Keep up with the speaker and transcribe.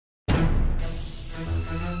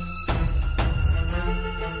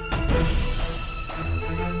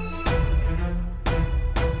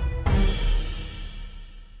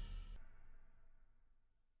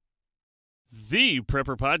The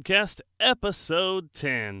Prepper Podcast, Episode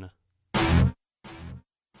 10. We've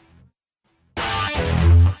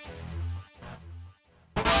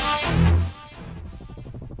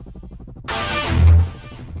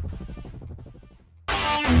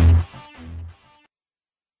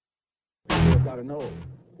got to know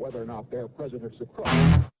whether or not their president's a crook.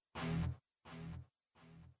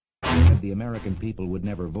 The American people would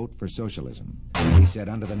never vote for socialism. He said,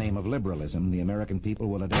 under the name of liberalism, the American people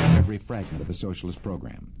will adopt every fragment of the socialist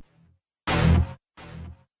program. The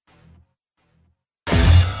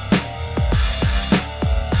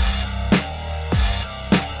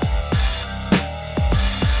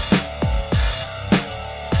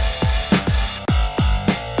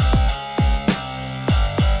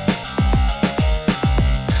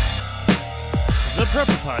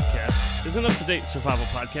Prepper Podcast is an up-to-date survival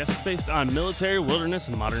podcast based on military, wilderness,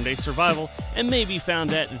 and modern-day survival, and may be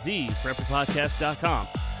found at theprepperpodcast.com.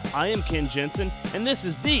 I am Ken Jensen, and this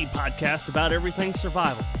is the podcast about everything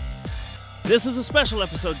survival. This is a special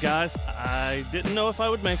episode, guys. I didn't know if I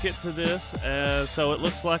would make it to this, so it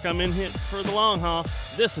looks like I'm in here for the long haul.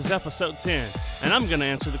 This is episode 10, and I'm going to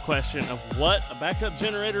answer the question of what a backup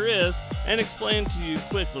generator is and explain to you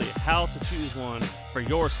quickly how to choose one for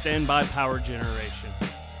your standby power generation.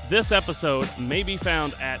 This episode may be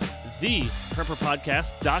found at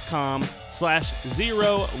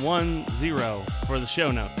theprepperpodcast.com/010 for the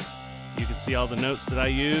show notes. You can see all the notes that I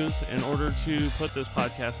use in order to put this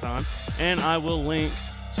podcast on, and I will link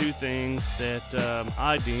to things that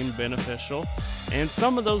I deem beneficial. And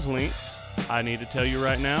some of those links, I need to tell you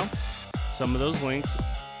right now, some of those links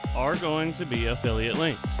are going to be affiliate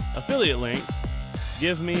links. Affiliate links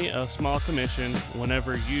give me a small commission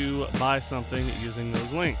whenever you buy something using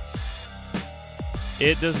those links.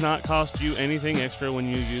 It does not cost you anything extra when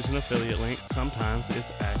you use an affiliate link. Sometimes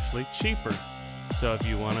it's actually cheaper. So if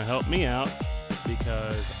you want to help me out,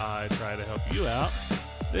 because I try to help you out,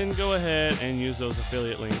 then go ahead and use those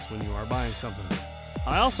affiliate links when you are buying something.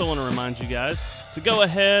 I also want to remind you guys to go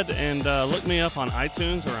ahead and look me up on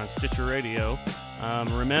iTunes or on Stitcher Radio.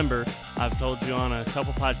 Remember, I've told you on a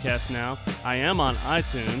couple podcasts now, I am on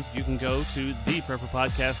iTunes. You can go to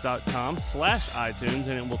theprepperpodcast.com/iTunes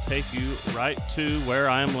and it will take you right to where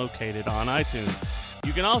I am located on iTunes.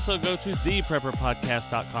 You can also go to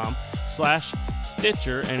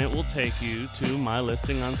theprepperpodcast.com/Stitcher and it will take you to my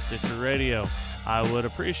listing on Stitcher Radio. I would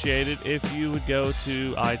appreciate it if you would go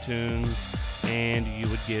to iTunes and you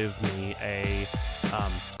would give me a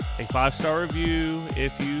 5-star review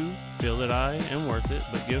if you feel that I am worth it,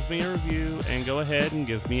 but give me a review and go ahead and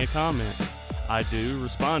give me a comment. I do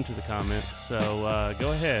respond to the comments, so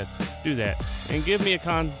go ahead, do that, and give me a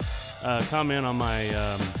comment on my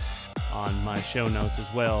show notes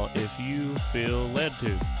as well if you feel led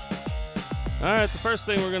to. All right, the first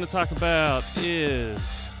thing we're going to talk about is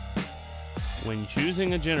when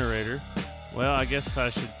choosing a generator. Well, I guess I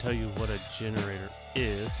should tell you what a generator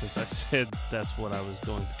is, since I said that's what I was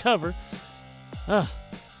going to cover.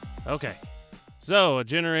 Okay. So, a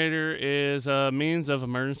generator is a means of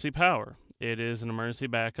emergency power. It is an emergency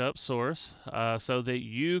backup source so that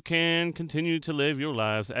you can continue to live your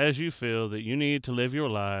lives as you feel that you need to live your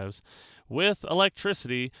lives with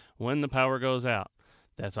electricity when the power goes out.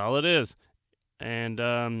 That's all it is.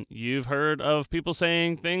 And you've heard of people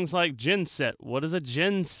saying things like genset. What is a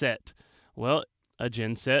genset? Well, a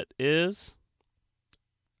genset is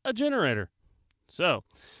a generator. So,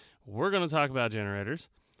 we're going to talk about generators.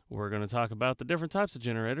 We're going to talk about the different types of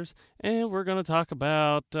generators, and we're going to talk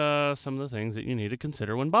about some of the things that you need to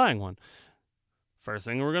consider when buying one. First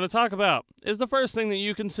thing we're going to talk about is the first thing that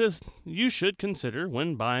you should consider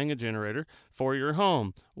when buying a generator for your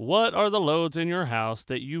home. What are the loads in your house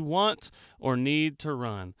that you want or need to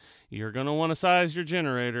run? You're going to want to size your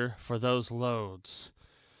generator for those loads.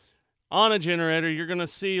 On a generator, you're going to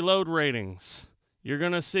see load ratings. You're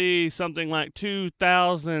going to see something like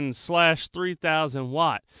 2,000/3,000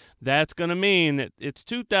 watt. That's going to mean that it's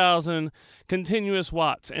 2,000 continuous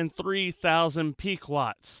watts and 3,000 peak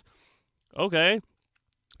watts. Okay,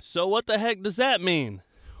 so what the heck does that mean?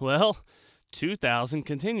 Well, 2,000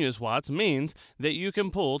 continuous watts means that you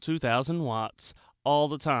can pull 2,000 watts all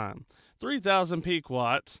the time. 3,000 peak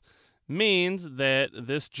watts means that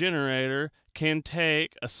this generator can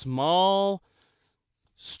take a small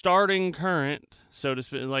starting current, so to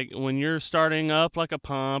speak, like when you're starting up like a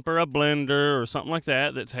pump or a blender or something like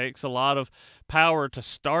that takes a lot of power to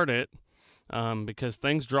start it, because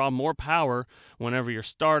things draw more power whenever you're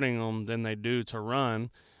starting them than they do to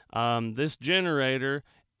run. This generator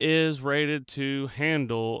is rated to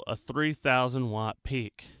handle a 3,000 watt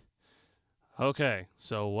peak. Okay,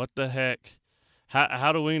 so what the heck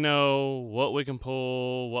How do we know what we can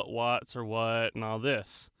pull, what watts or what, and all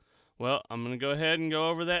this? Well, I'm going to go ahead and go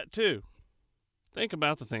over that too. Think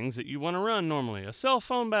about the things that you want to run normally. A cell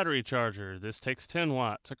phone battery charger. This takes 10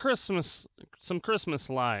 watts. Some Christmas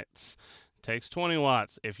lights. Takes 20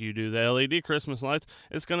 watts. If you do the LED Christmas lights,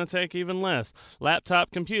 it's going to take even less.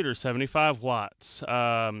 Laptop computer, 75 watts.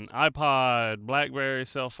 iPod, BlackBerry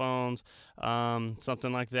cell phones,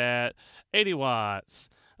 something like that, 80 watts.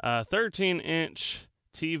 13-inch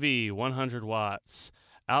TV, 100 watts.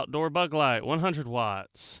 Outdoor bug light, 100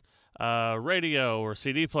 watts. Radio or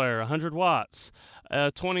CD player, 100 watts.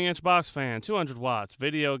 20-inch box fan, 200 watts.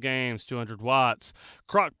 Video games, 200 watts.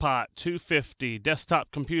 Crock pot, 250. Desktop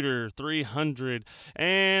computer, 300.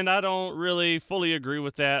 And I don't really fully agree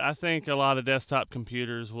with that. I think a lot of desktop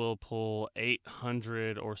computers will pull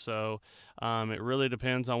 800 or so. It really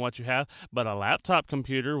depends on what you have. But a laptop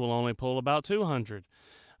computer will only pull about 200.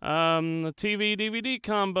 The TV DVD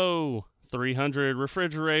combo, 300.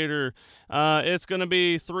 Refrigerator, it's going to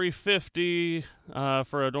be 350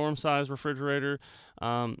 for a dorm size refrigerator.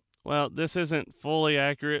 Well, this isn't fully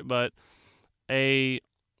accurate, but a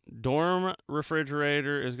dorm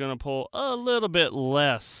refrigerator is going to pull a little bit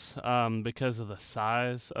less because of the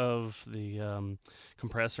size of the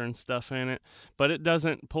compressor and stuff in it, but it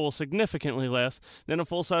doesn't pull significantly less than a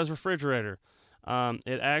full-size refrigerator.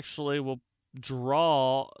 It actually will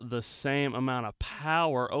draw the same amount of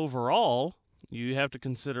power overall. You have to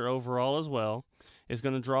consider overall as well. It's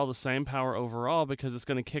going to draw the same power overall because it's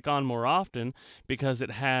going to kick on more often because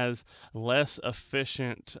it has less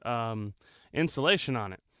efficient insulation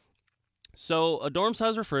on it. So a dorm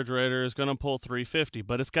size refrigerator is going to pull 350,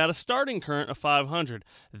 but it's got a starting current of 500.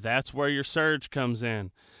 That's where your surge comes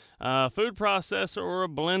in. Food processor or a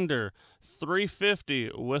blender,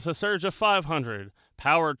 350 with a surge of 500.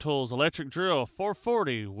 Power tools, electric drill,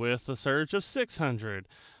 440 with a surge of 600.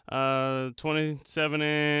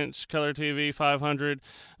 27-inch color TV, 500.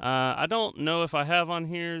 I don't know if I have on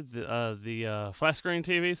here the flat screen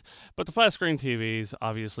TVs, but the flat screen TVs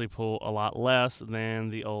obviously pull a lot less than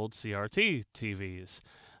the old CRT TVs.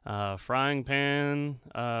 Frying pan,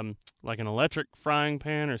 like an electric frying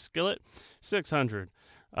pan or skillet, 600.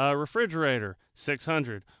 Refrigerator,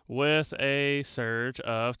 600 with a surge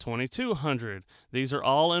of 2200. These are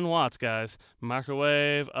all in watts, guys.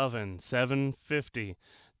 Microwave oven, 750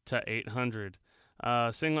 to 800.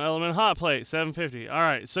 Single element hot plate, 750. All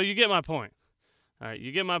right, so you get my point.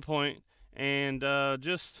 And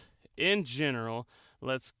just in general,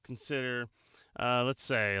 let's consider, let's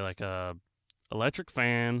say like a electric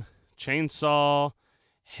fan, chainsaw,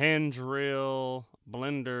 hand drill,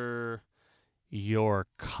 blender, your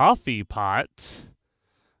coffee pot,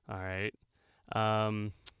 all right, a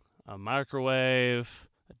microwave,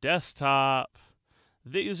 a desktop.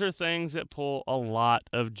 These are things that pull a lot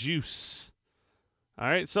of juice. All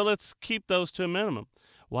right, so let's keep those to a minimum.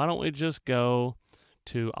 Why don't we just go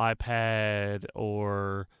to iPad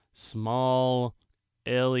or small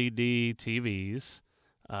LED TVs,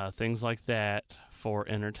 things like that for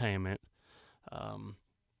entertainment.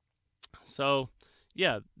 So,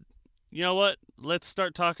 yeah. You know what? Let's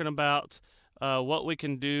start talking about what we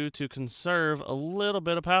can do to conserve a little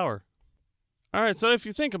bit of power. All right, so if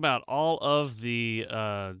you think about all of the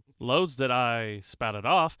loads that I spouted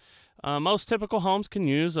off, most typical homes can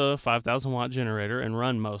use a 5,000 watt generator and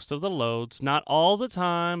run most of the loads, not all the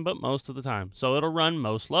time, but most of the time. So it'll run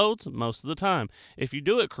most loads most of the time. If you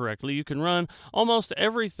do it correctly, you can run almost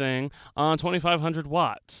everything on 2,500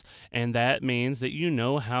 watts, and that means that you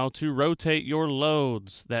know how to rotate your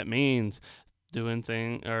loads. That means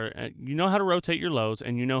you know how to rotate your loads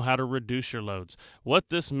and you know how to reduce your loads. What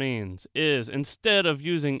this means is instead of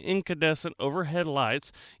using incandescent overhead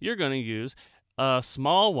lights, you're going to use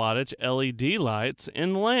small wattage LED lights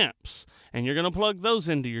in lamps, and you're going to plug those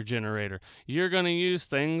into your generator. You're going to use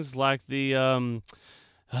things like the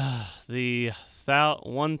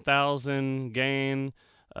 1,000 gain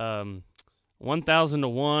 1,000 to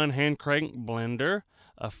 1 hand crank blender,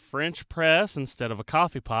 a French press instead of a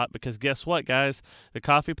coffee pot, because guess what, guys? The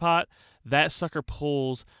coffee pot, that sucker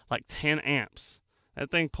pulls like 10 amps.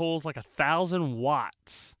 That thing pulls like 1,000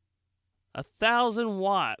 watts. 1,000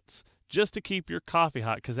 watts just to keep your coffee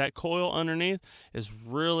hot, because that coil underneath is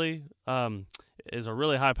really is a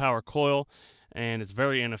really high power coil, and it's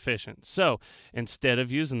very inefficient. So instead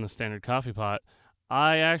of using the standard coffee pot,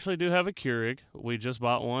 I actually do have a Keurig. We just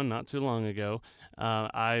bought one not too long ago.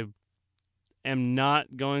 I am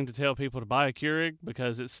not going to tell people to buy a Keurig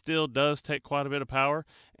because it still does take quite a bit of power,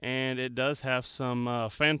 and it does have some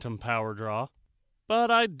phantom power draw.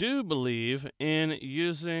 But I do believe in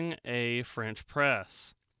using a French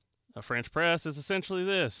press. A French press is essentially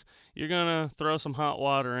this. You're going to throw some hot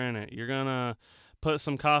water in it. You're going to put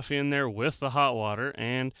some coffee in there with the hot water,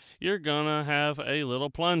 and you're going to have a little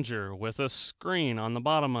plunger with a screen on the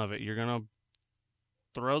bottom of it. You're going to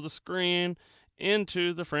throw the screen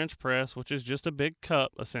into the French press, which is just a big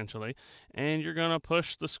cup, essentially, and you're going to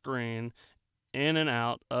push the screen in and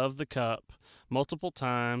out of the cup multiple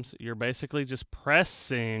times. You're basically just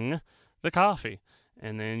pressing the coffee,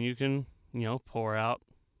 and then you can, pour out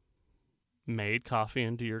made coffee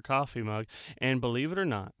into your coffee mug. And believe it or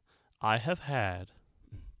not, I have had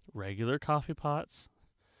regular coffee pots.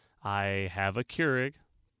 I have a Keurig,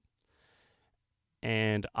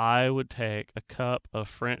 and I would take a cup of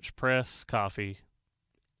French press coffee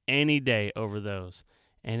any day over those.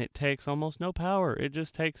 And it takes almost no power. It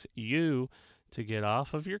just takes you to get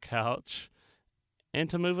off of your couch and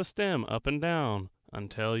to move a stem up and down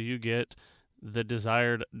until you get the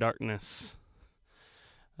desired darkness.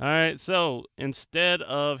 All right, so instead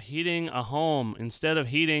of heating a home, instead of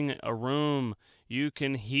heating a room, you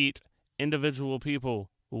can heat individual people.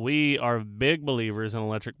 We are big believers in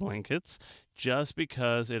electric blankets just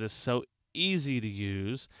because it is so easy to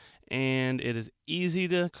use and it is easy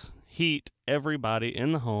to heat everybody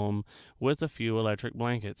in the home with a few electric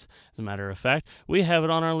blankets. As a matter of fact, we have it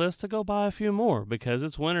on our list to go buy a few more because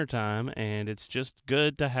it's wintertime and it's just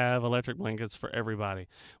good to have electric blankets for everybody.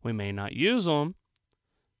 We may not use them,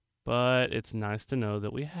 but it's nice to know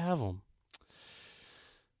that we have them.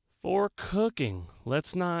 For cooking,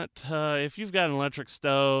 let's not, if you've got an electric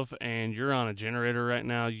stove and you're on a generator right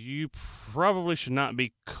now, you probably should not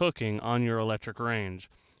be cooking on your electric range.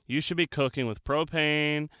 You should be cooking with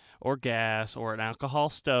propane or gas or an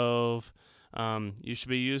alcohol stove. You should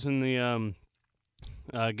be using the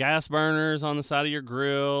gas burners on the side of your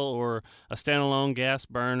grill or a standalone gas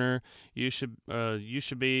burner. You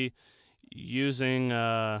should be using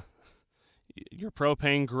your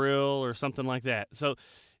propane grill or something like that. So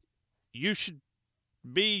you should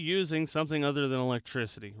be using something other than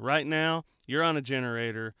electricity. Right now, you're on a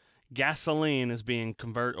generator. Gasoline is being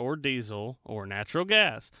converted, or diesel, or natural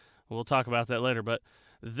gas. We'll talk about that later. But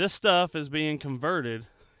this stuff is being converted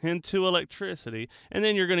into electricity, and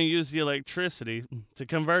then you're going to use the electricity to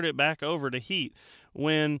convert it back over to heat.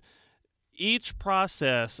 When each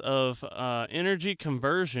process of energy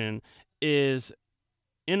conversion is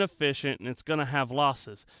inefficient and it's going to have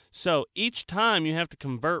losses. So each time you have to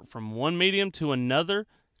convert from one medium to another,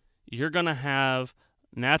 you're going to have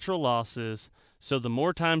natural losses. So the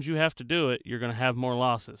more times you have to do it, you're going to have more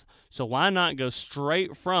losses. So why not go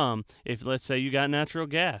straight from, if let's say you got natural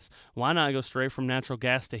gas, why not go straight from natural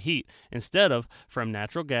gas to heat instead of from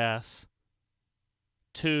natural gas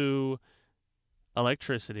to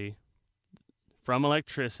electricity, from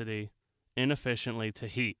electricity inefficiently to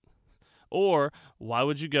heat? Or why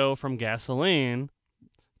would you go from gasoline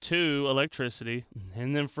to electricity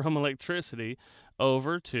and then from electricity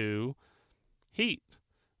over to heat?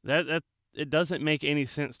 That it doesn't make any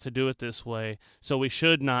sense to do it this way, so we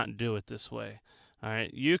should not do it this way. All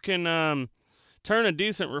right, you can turn a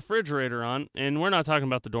decent refrigerator on, and we're not talking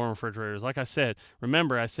about the dorm refrigerators. Like I said,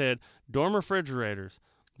 remember I said dorm refrigerators,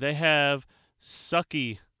 they have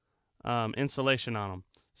sucky insulation on them.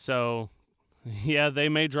 So yeah, they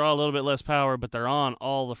may draw a little bit less power, but they're on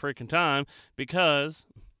all the freaking time because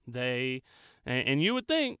and you would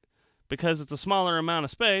think because it's a smaller amount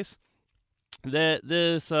of space that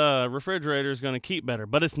this refrigerator is going to keep better,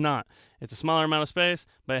 but it's not. It's a smaller amount of space,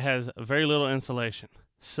 but it has very little insulation.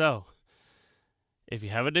 So if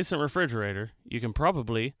you have a decent refrigerator, you can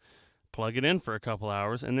probably plug it in for a couple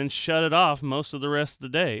hours and then shut it off most of the rest of the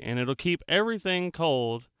day, and it'll keep everything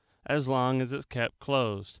cold as long as it's kept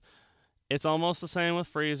closed. It's almost the same with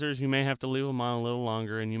freezers. You may have to leave them on a little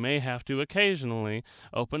longer, and you may have to occasionally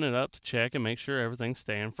open it up to check and make sure everything's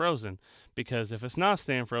staying frozen. Because if it's not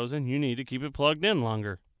staying frozen, you need to keep it plugged in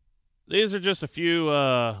longer. These are just a few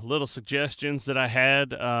little suggestions that I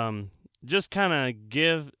had. Just kind of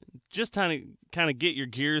get your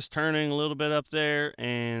gears turning a little bit up there,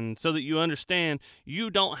 and so that you understand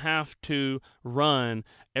you don't have to run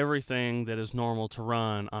everything that is normal to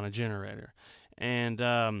run on a generator.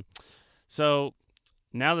 And so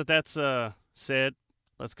now that that's said,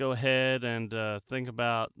 let's go ahead and think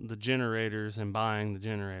about the generators and buying the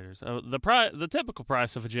generators. The typical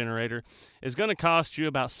price of a generator is going to cost you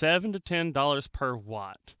about $7 to $10 per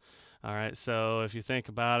watt. All right, so if you think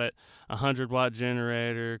about it, a 100-watt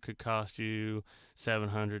generator could cost you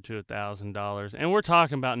 $700 to $1,000, and we're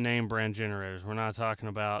talking about name brand generators. We're not talking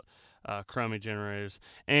about crummy generators.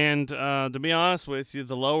 And to be honest with you,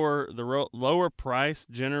 the lower price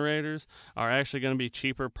generators are actually going to be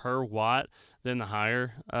cheaper per watt than the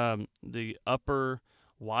higher, the upper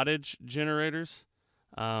wattage generators.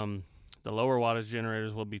 The lower wattage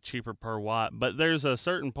generators will be cheaper per watt, but there's a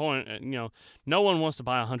certain point, no one wants to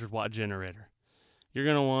buy a 100-watt generator. You're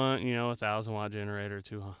going to want, a 1,000-watt generator,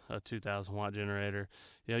 a 2,000-watt generater.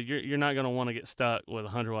 You're not going to want to get stuck with a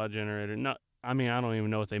 100-watt generator. No, I don't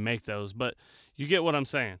even know if they make those, but you get what I'm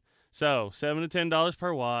saying. So $7 to $10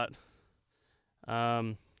 per watt,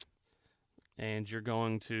 and you're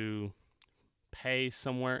going to pay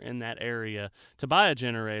somewhere in that area to buy a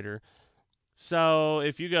generator. So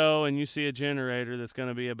if you go and you see a generator that's going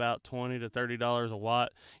to be about $20 to $30 a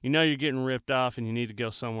watt, you're getting ripped off and you need to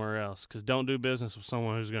go somewhere else, because don't do business with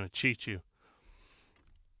someone who's going to cheat you.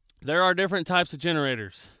 There are different types of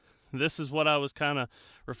generators. This is what I was kind of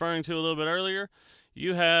referring to a little bit earlier.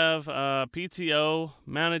 You have PTO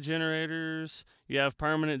mounted generators, you have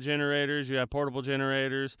permanent generators, you have portable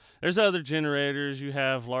generators. There's other generators. You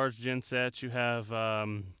have large gen sets, you have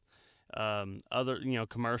other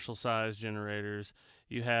commercial size generators.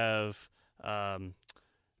 You have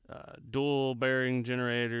dual bearing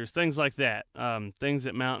generators, things like that, things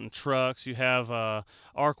that mount in trucks. You have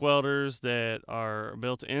arc welders that are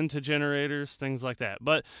built into generators, things like that.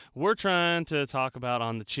 But we're trying to talk about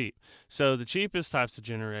on the cheap. So the cheapest types of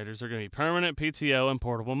generators are going to be permanent, PTO, and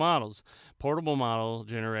portable models. Portable model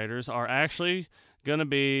generators are actually going to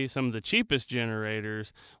be some of the cheapest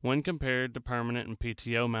generators when compared to permanent and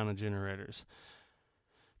PTO mounted generators.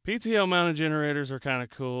 PTO mounted generators are kind of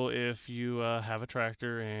cool if you have a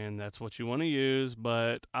tractor and that's what you want to use,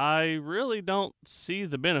 but I really don't see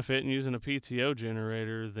the benefit in using a PTO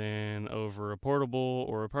generator than over a portable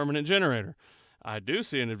or a permanent generator. I do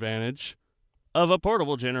see an advantage of a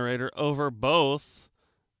portable generator over both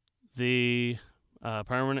the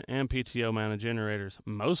permanent and PTO mounted generators,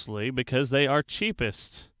 mostly because they are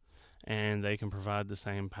cheapest and they can provide the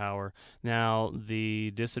same power. Now,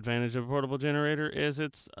 the disadvantage of a portable generator is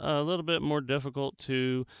it's a little bit more difficult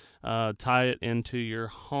to tie it into your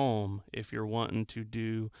home. If you're wanting to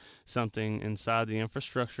do something inside the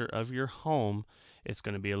infrastructure of your home, it's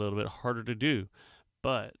going to be a little bit harder to do.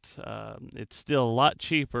 But it's still a lot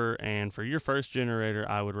cheaper, and for your first generator,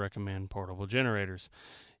 I would recommend portable generators.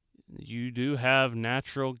 You do have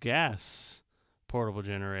natural gas portable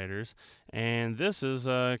generators, and this is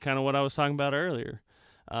kind of what I was talking about earlier.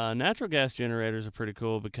 Natural gas generators are pretty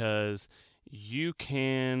cool because you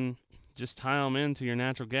can just tie them into your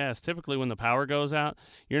natural gas. Typically, when the power goes out,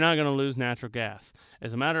 you're not going to lose natural gas.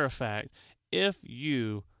 As a matter of fact, if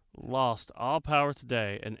you lost all power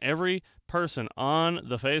today and every person on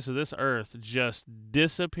the face of this earth just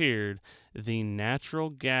disappeared, the natural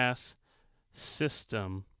gas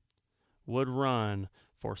system would run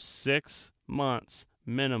for 6 months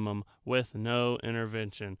minimum with no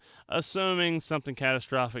intervention, assuming something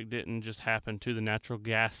catastrophic didn't just happen to the natural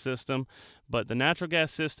gas system. But the natural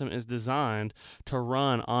gas system is designed to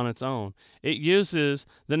run on its own. It uses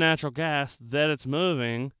the natural gas that it's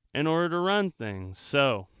moving in order to run things.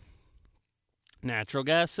 So, natural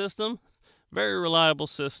gas system, very reliable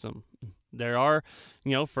system. There are,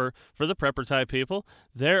 for the prepper type people,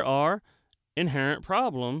 there are inherent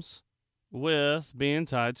problems with being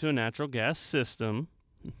tied to a natural gas system,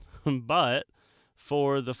 but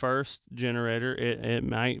for the first generator, it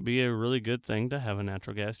might be a really good thing to have a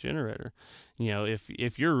natural gas generator.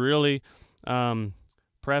 If you're really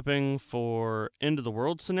prepping for end of the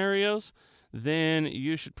world scenarios, then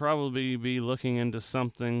you should probably be looking into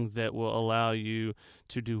something that will allow you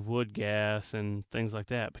to do wood gas and things like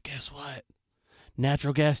that. But guess what?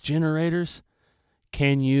 Natural gas generators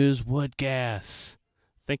can use wood gas.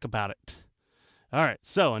 Think about it. All right,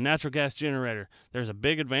 so a natural gas generator. There's a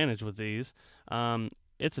big advantage with these.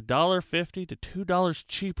 It's $1.50 to $2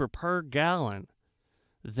 cheaper per gallon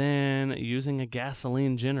than using a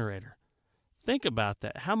gasoline generator. Think about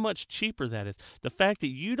that, how much cheaper that is. The fact that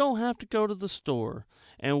you don't have to go to the store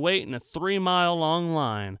and wait in a 3-mile-long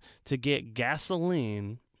line to get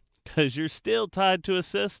gasoline, because you're still tied to a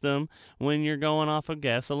system when you're going off of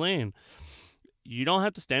gasoline. You don't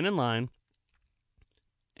have to stand in line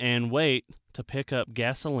and wait to pick up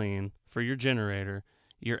gasoline for your generator.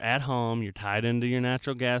 You're at home, you're tied into your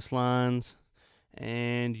natural gas lines,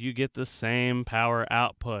 and you get the same power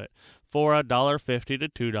output for $1.50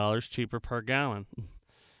 to $2 cheaper per gallon.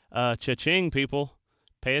 Cha-ching, people.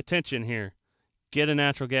 Pay attention here. Get a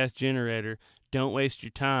natural gas generator. don't waste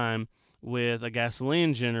your time with a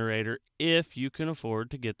gasoline generator if you can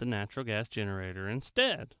afford to get the natural gas generator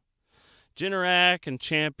instead. Generac and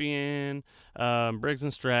Champion,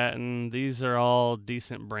 Briggs & Stratton, these are all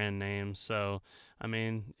decent brand names. So, I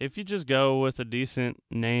mean, if you just go with a decent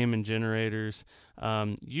name in generators,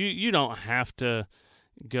 you don't have to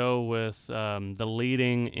go with the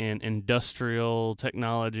leading in industrial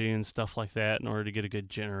technology and stuff like that in order to get a good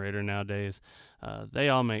generator nowadays. They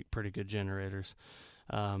all make pretty good generators.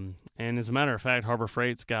 And as a matter of fact, Harbor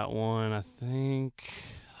Freight's got one, I think.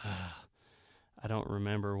 I don't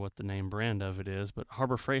remember what the name brand of it is, but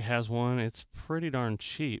Harbor Freight has one. It's pretty darn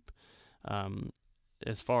cheap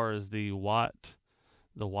as far as the watt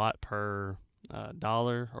per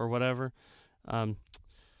dollar or whatever.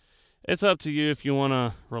 It's up to you if you want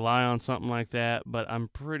to rely on something like that, but I'm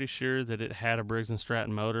pretty sure that it had a Briggs &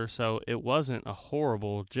 Stratton motor, so it wasn't a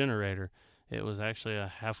horrible generator. It was actually a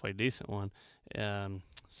halfway decent one.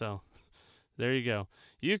 So there you go.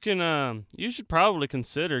 You can you should probably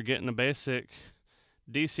consider getting a basic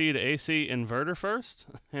DC to AC inverter first.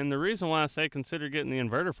 And the reason why I say consider getting the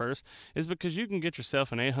inverter first is because you can get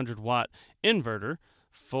yourself an 800 watt inverter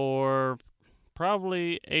for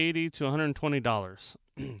probably $80 to $120.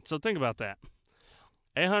 So think about that.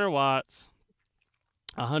 800 watts,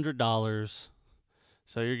 $100.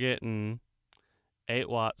 So you're getting 8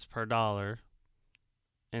 watts per dollar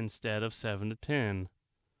instead of 7 to 10.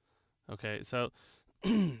 Okay, so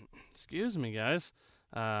excuse me, guys.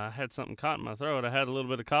 I had something caught in my throat. I had a little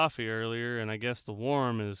bit of coffee earlier, and I guess the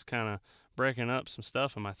warm is kind of breaking up some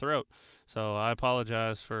stuff in my throat. So I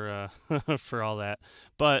apologize for for all that.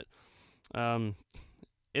 But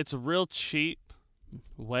it's a real cheap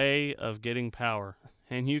way of getting power.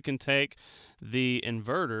 And you can take the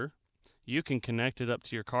inverter, you can connect it up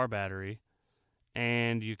to your car battery,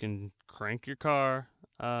 and you can crank your car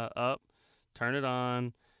up, turn it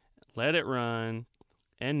on, let it run,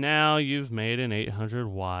 and now you've made an 800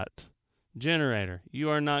 watt generator. You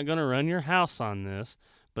are not going to run your house on this,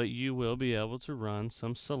 but you will be able to run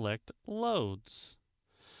some select loads.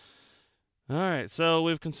 All right, so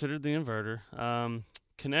we've considered the inverter.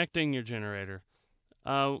 Connecting your generator.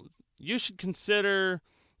 You should consider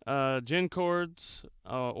gen cords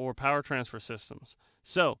or power transfer systems.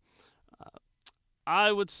 So,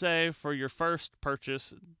 I would say for your first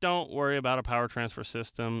purchase, don't worry about a power transfer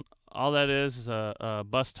system. All that is a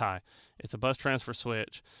bus tie. It's a bus transfer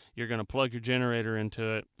switch. You're going to plug your generator into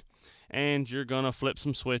it, and you're going to flip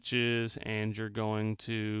some switches, and you're going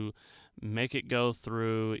to make it go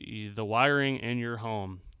through the wiring in your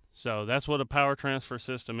home. So that's what a power transfer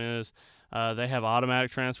system is. They have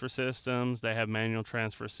automatic transfer systems. They have manual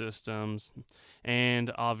transfer systems.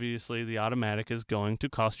 And obviously the automatic is going to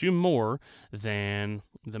cost you more than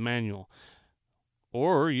the manual.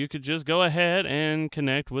 Or you could just go ahead and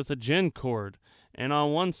connect with a gen cord. And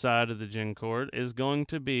on one side of the gen cord is going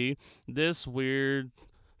to be this weird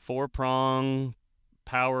 4-prong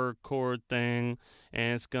power cord thing.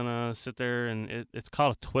 And it's going to sit there, and it's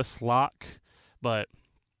called a twist lock. But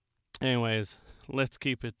anyways, let's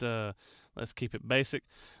keep it basic.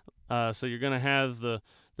 So you're going to have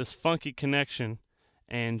this funky connection,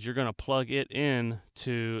 and you're going to plug it in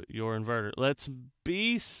to your inverter. Let's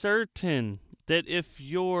be certain that if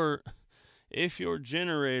your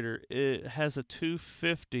generator has a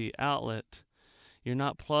 250 outlet, you're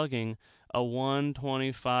not plugging a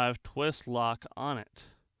 125 twist lock on it.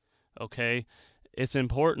 Okay? It's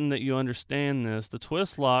important that you understand this. The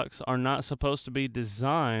twist locks are not supposed to be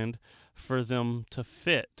designed for them to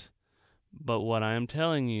fit. But what I am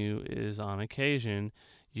telling you is on occasion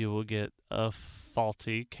you will get a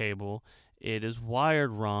faulty cable. It is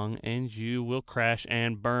wired wrong, and you will crash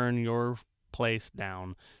and burn your place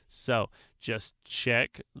down. So just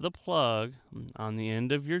check the plug on the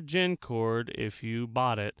end of your gen cord if you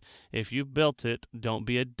bought it. If you built it, don't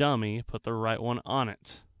be a dummy. Put the right one on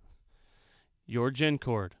it. Your gen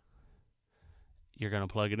cord, you're going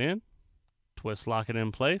to plug it in, twist lock it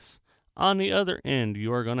in place. On the other end,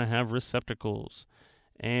 you are going to have receptacles,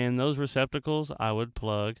 and those receptacles I would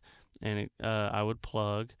plug, and I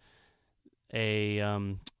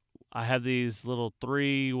have these little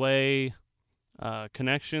 3-way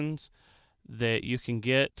connections that you can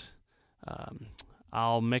get.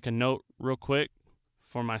 I'll make a note real quick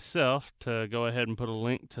for myself to go ahead and put a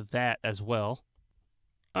link to that as well.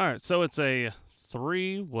 All right, so it's a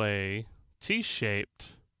 3-way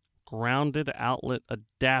T-shaped Grounded outlet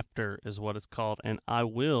adapter is what it's called, and I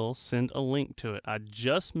will send a link to it. I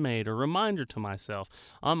just made a reminder to myself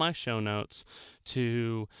on my show notes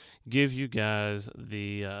to give you guys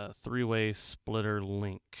the three-way splitter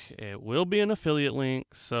link. It will be an affiliate link,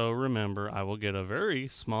 so remember, I will get a very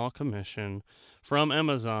small commission from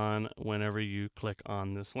Amazon whenever you click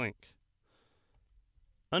on this link.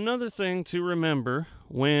 Another thing to remember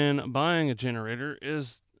when buying a generator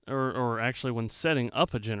is, or actually when setting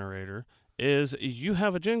up a generator, is you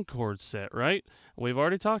have a gen cord set, right? We've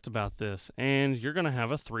already talked about this, and you're going to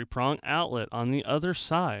have a 3-prong outlet on the other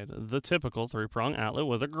side, the typical 3-prong outlet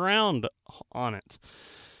with a ground on it.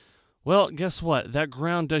 Well, guess what? That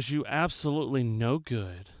ground does you absolutely no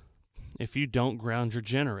good if you don't ground your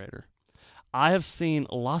generator. I have seen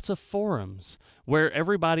lots of forums where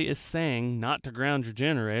everybody is saying not to ground your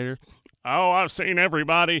generator. Oh, I've seen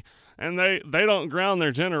everybody, and they don't ground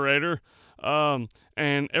their generator, and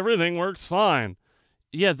everything works fine.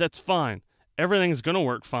 Yeah, that's fine. Everything's going to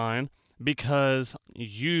work fine because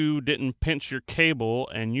you didn't pinch your cable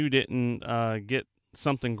and you didn't get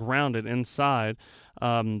something grounded inside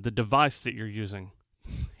the device that you're using.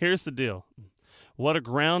 Here's the deal. What a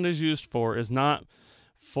ground is used for is not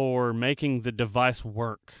for making the device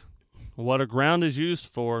work. What a ground is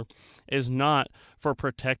used for is not for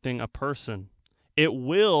protecting a person. It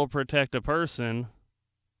will protect a person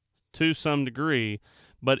to some degree,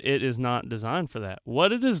 but it is not designed for that.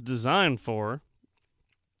 What it is designed for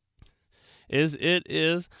is it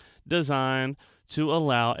is designed to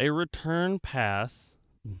allow a return path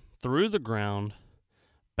through the ground,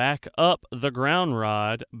 back up the ground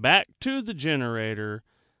rod, back to the generator,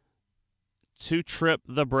 to trip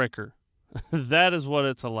the breaker. That is what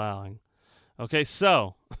it's allowing. Okay,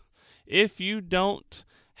 so if you don't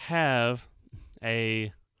have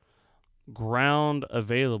a ground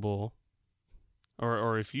available,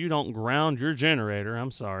 or if you don't ground your generator,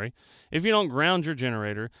 if you don't ground your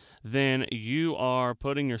generator, then you are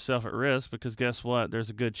putting yourself at risk, because guess what?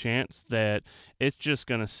 There's a good chance that it's just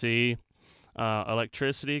going to see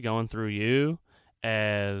electricity going through you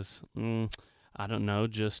as I don't know,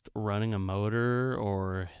 just running a motor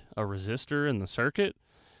or a resistor in the circuit.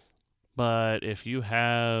 But if you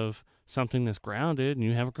have something that's grounded and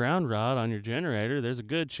you have a ground rod on your generator, there's a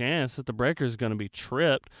good chance that the breaker is going to be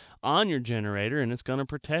tripped on your generator and it's going to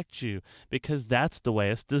protect you, because that's the way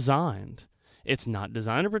it's designed. It's not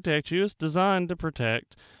designed to protect you. It's designed to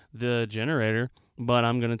protect the generator. But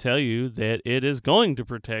I'm going to tell you that it is going to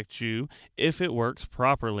protect you if it works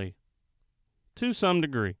properly to some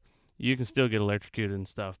degree. You can still get electrocuted and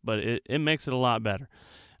stuff, but it makes it a lot better.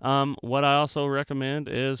 What I also recommend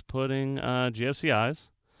is putting GFCIs,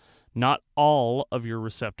 not all of your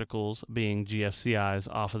receptacles being GFCIs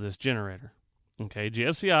off of this generator. Okay,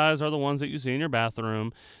 GFCIs are the ones that you see in your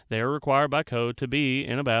bathroom. They are required by code to be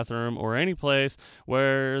in a bathroom or any place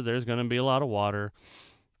where there's going to be a lot of water.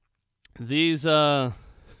 These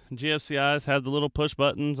GFCIs have the little push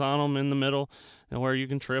buttons on them in the middle, and where you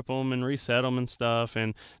can trip them and reset them and stuff,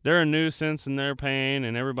 and they're a nuisance and they're a pain,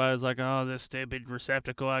 and everybody's like, oh, this stupid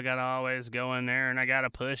receptacle, I gotta always go in there and I gotta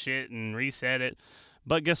push it and reset it.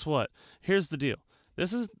 But guess what? Here's the deal.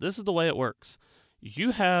 This is the way it works.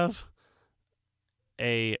 You have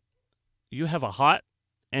a hot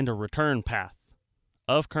and a return path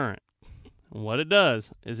of current. And what it does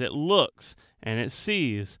is it looks and it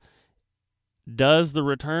sees, does the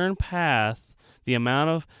return path, the amount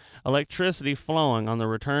of electricity flowing on the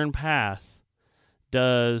return path,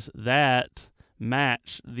 does that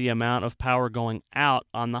match the amount of power going out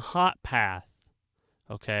on the hot path?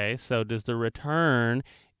 Okay, so does the return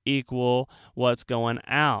equal what's going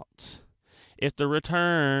out? If the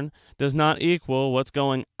return does not equal what's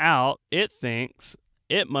going out, it thinks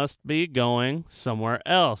it must be going somewhere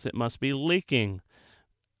else. It must be leaking.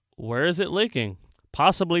 Where is it leaking?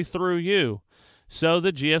 Possibly through you. So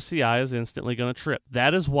the GFCI is instantly going to trip.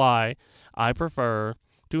 That is why I prefer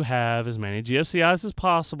to have as many GFCIs as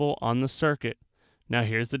possible on the circuit. Now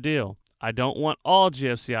here's the deal. I don't want all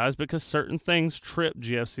GFCIs because certain things trip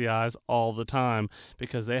GFCIs all the time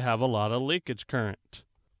because they have a lot of leakage current.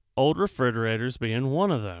 Old refrigerators being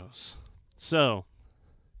one of those. So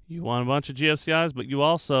you want a bunch of GFCIs, but you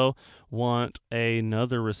also want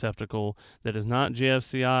another receptacle that is not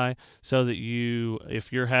GFCI, so that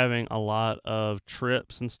if you're having a lot of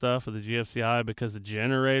trips and stuff with the GFCI because the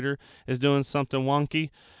generator is doing something wonky,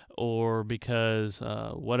 or because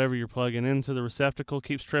whatever you're plugging into the receptacle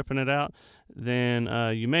keeps tripping it out, then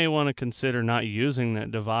you may want to consider not using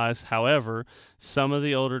that device. However, some of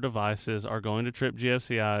the older devices are going to trip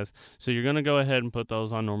GFCIs, so you're going to go ahead and put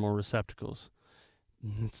those on normal receptacles.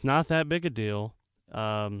 It's not that big a deal.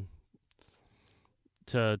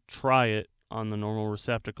 to try it on the normal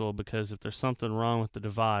receptacle, because if there's something wrong with the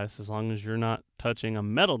device, as long as you're not touching a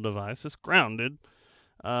metal device, it's grounded,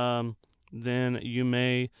 then you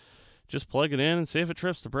may just plug it in and see if it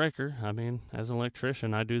trips the breaker. I mean, as an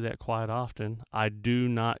electrician, I do that quite often. I do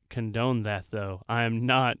not condone that, though. I am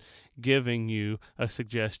not giving you a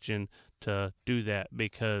suggestion to do that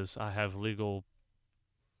because I have legal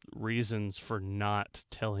reasons for not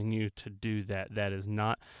telling you to do that. That is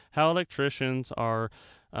not how electricians are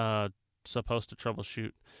supposed to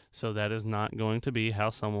troubleshoot. So that is not going to be how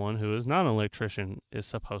someone who is not an electrician is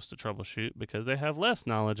supposed to troubleshoot, because they have less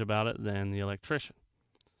knowledge about it than the electrician.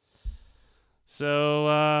 So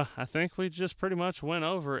I think we just pretty much went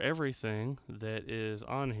over everything that is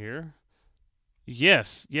on here.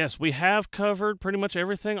 Yes, we have covered pretty much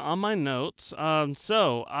everything on my notes.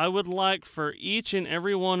 So I would like for each and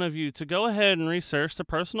every one of you to go ahead and research the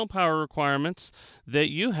personal power requirements that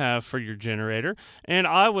you have for your generator. And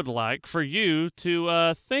I would like for you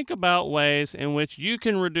to think about ways in which you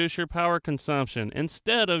can reduce your power consumption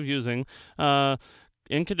instead of using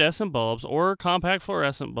incandescent bulbs or compact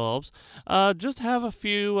fluorescent bulbs. Just have a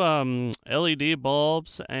few LED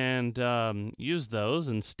bulbs and use those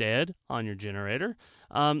instead on your generator.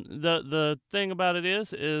 The thing about it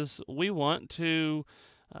is we want to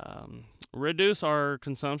reduce our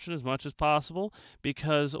consumption as much as possible,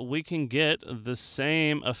 because we can get the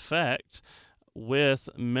same effect with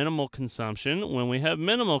minimal consumption. When we have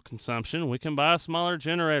minimal consumption, we can buy a smaller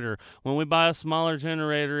generator. When we buy a smaller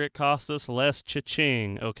generator, it costs us less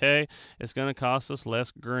cha-ching, okay? It's going to cost us less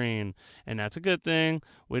green, and that's a good thing.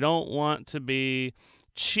 We don't want to be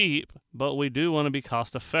cheap, but we do want to be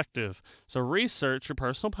cost effective. So research your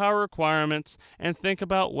personal power requirements and think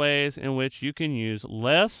about ways in which you can use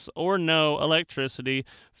less or no electricity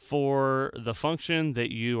for the function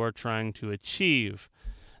that you are trying to achieve.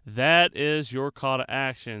 That is your call to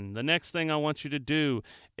action. The next thing I want you to do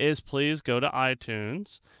is please go to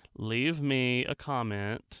iTunes, leave me a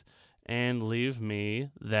comment, and leave me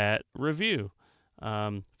that review.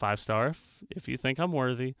 5-star if you think I'm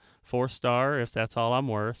worthy, 4-star if that's all I'm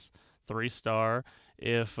worth, 3-star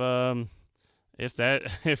if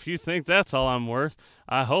you think that's all I'm worth.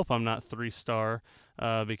 I hope I'm not 3-star.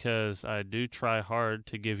 Because I do try hard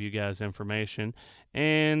to give you guys information.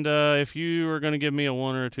 And if you are going to give me a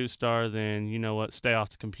 1 or a 2-star, then you know what? Stay off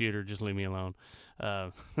the computer. Just leave me alone.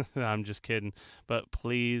 I'm just kidding. But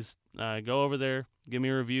please go over there. Give me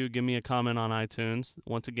a review. Give me a comment on iTunes.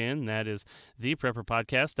 Once again, that is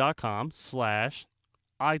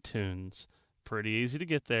theprepperpodcast.com/iTunes. Pretty easy to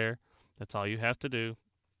get there. That's all you have to do.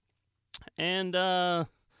 And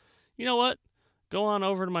you know what? Go on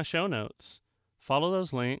over to my show notes. Follow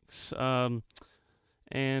those links, and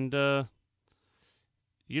you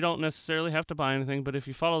don't necessarily have to buy anything, but if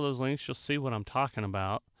you follow those links, you'll see what I'm talking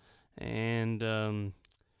about. And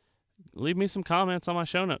leave me some comments on my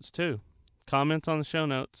show notes, too. Comments on the show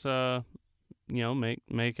notes,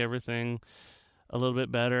 make everything a little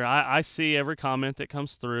bit better. I see every comment that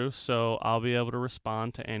comes through, so I'll be able to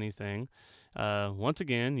respond to anything. Once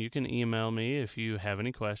again, you can email me if you have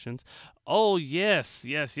any questions. Oh, yes.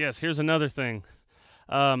 Here's another thing.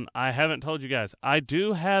 I haven't told you guys. I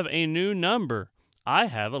do have a new number. I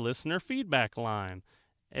have a listener feedback line.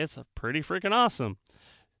 It's pretty freaking awesome.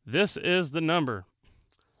 This is the number.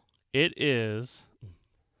 It is,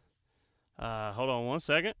 hold on one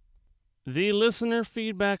second. The listener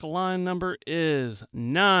feedback line number is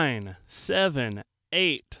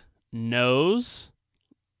 978 knows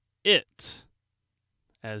it,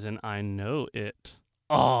 as in I know it.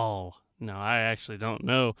 Oh, no, I actually don't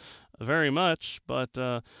know very much, but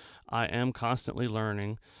I am constantly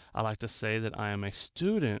learning. I like to say that I am a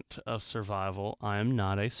student of survival. I am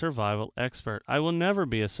not a survival expert. I will never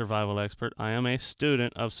be a survival expert. I am a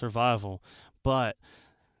student of survival. But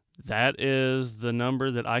that is the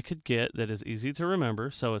number that I could get that is easy to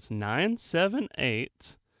remember. So it's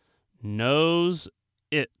 978 knows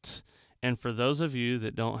it. And for those of you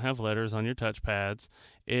that don't have letters on your touchpads,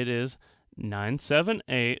 it is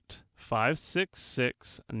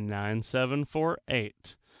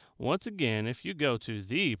 978-566-9748. Once again, if you go to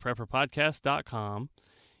theprepperpodcast.com,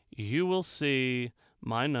 you will see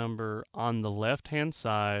my number on the left-hand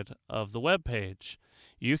side of the webpage.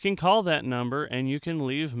 You can call that number and you can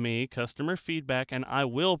leave me customer feedback, and I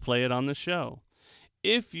will play it on the show.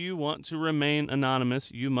 If you want to remain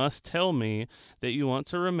anonymous, you must tell me that you want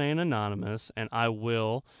to remain anonymous, and I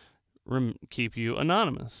will keep you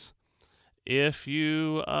anonymous. If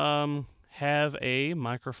you have a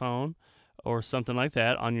microphone or something like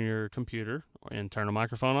that on your computer, or internal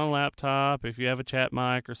microphone on a laptop, if you have a chat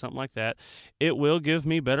mic or something like that, it will give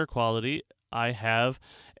me better quality I have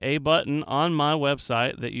a button on my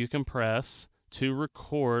website that you can press to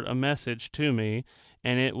record a message to me,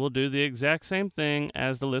 and it will do the exact same thing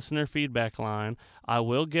as the listener feedback line. I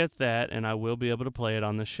will get that, and I will be able to play it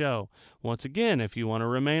on the show. Once again, if you want to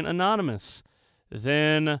remain anonymous,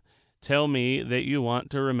 then tell me that you want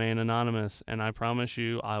to remain anonymous, and I promise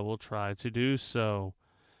you I will try to do so.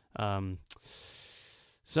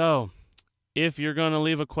 So, if you're going to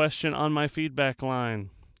leave a question on my feedback line,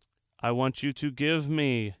 I want you to give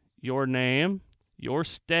me your name, your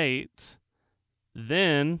state,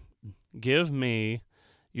 then give me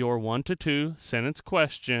your 1 to 2 sentence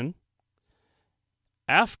question.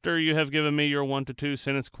 After you have given me your 1 to 2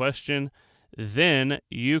 sentence question, then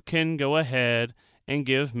you can go ahead and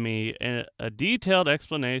give me a detailed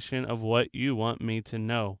explanation of what you want me to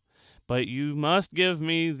know. But you must give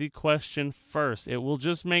me the question first. It will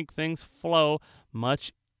just make things flow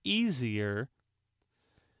much easier.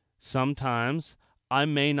 Sometimes I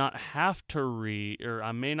may not have to read, or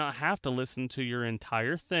I may not have to listen to your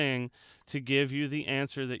entire thing to give you the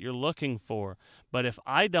answer that you're looking for. But if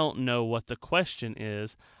I don't know what the question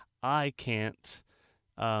is, I can't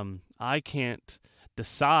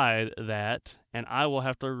decide that, and I will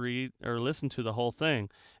have to read or listen to the whole thing.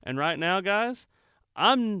 And right now, guys,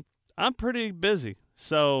 I'm pretty busy.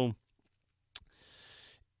 So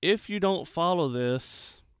if you don't follow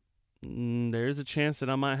this, there's a chance that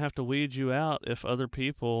I might have to weed you out if other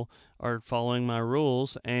people are following my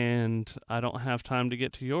rules and I don't have time to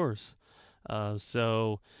get to yours.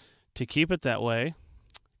 So to keep it that way,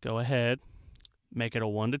 go ahead, make it a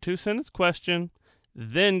 1 to 2 sentence question,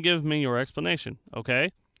 then give me your explanation, okay?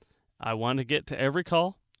 I want to get to every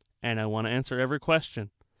call, and I want to answer every question.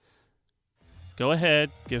 Go ahead,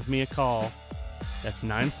 give me a call. That's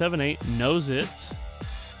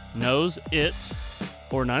 978-KNOWS-IT,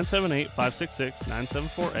 or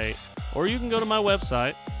 978-566-9748, or you can go to my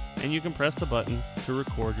website and you can press the button to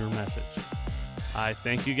record your message. I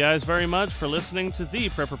thank you guys very much for listening to the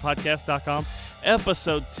PrepperPodcast.com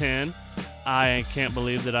episode 10. I can't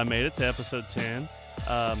believe that I made it to episode 10.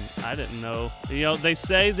 I didn't know. They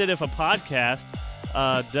say that if a podcast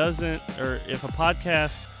if a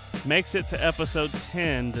podcast makes it to episode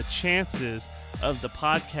 10, the chances of the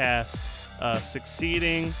podcast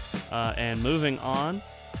succeeding and moving on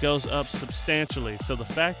goes up substantially. So the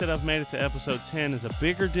fact that I've made it to episode 10 is a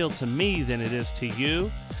bigger deal to me than it is to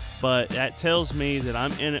you, but that tells me that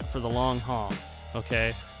I'm in it for the long haul.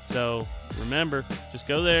 Okay, so remember, just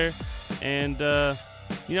go there, and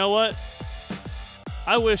you know what?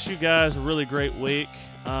 I wish you guys a really great week.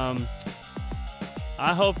 I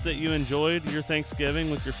hope that you enjoyed your Thanksgiving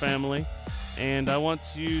with your family, and I want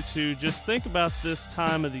you to just think about this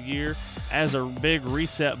time of the year as a big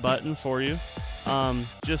reset button for you,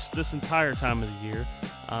 just this entire time of the year.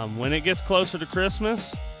 When it gets closer to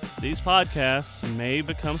Christmas, these podcasts may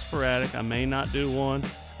become sporadic. I may not do one.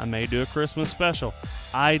 I may do a Christmas special.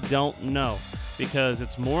 I don't know, because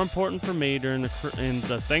it's more important for me during the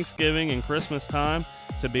Thanksgiving and Christmas time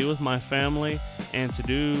to be with my family and to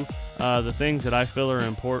do the things that I feel are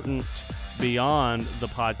important beyond the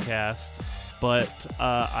podcast. But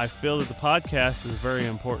I feel that the podcast is a very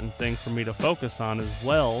important thing for me to focus on as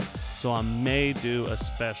well, so I may do a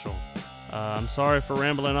special. I'm sorry for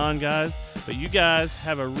rambling on, guys, but you guys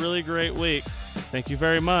have a really great week. Thank you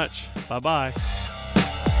very much. Bye-bye.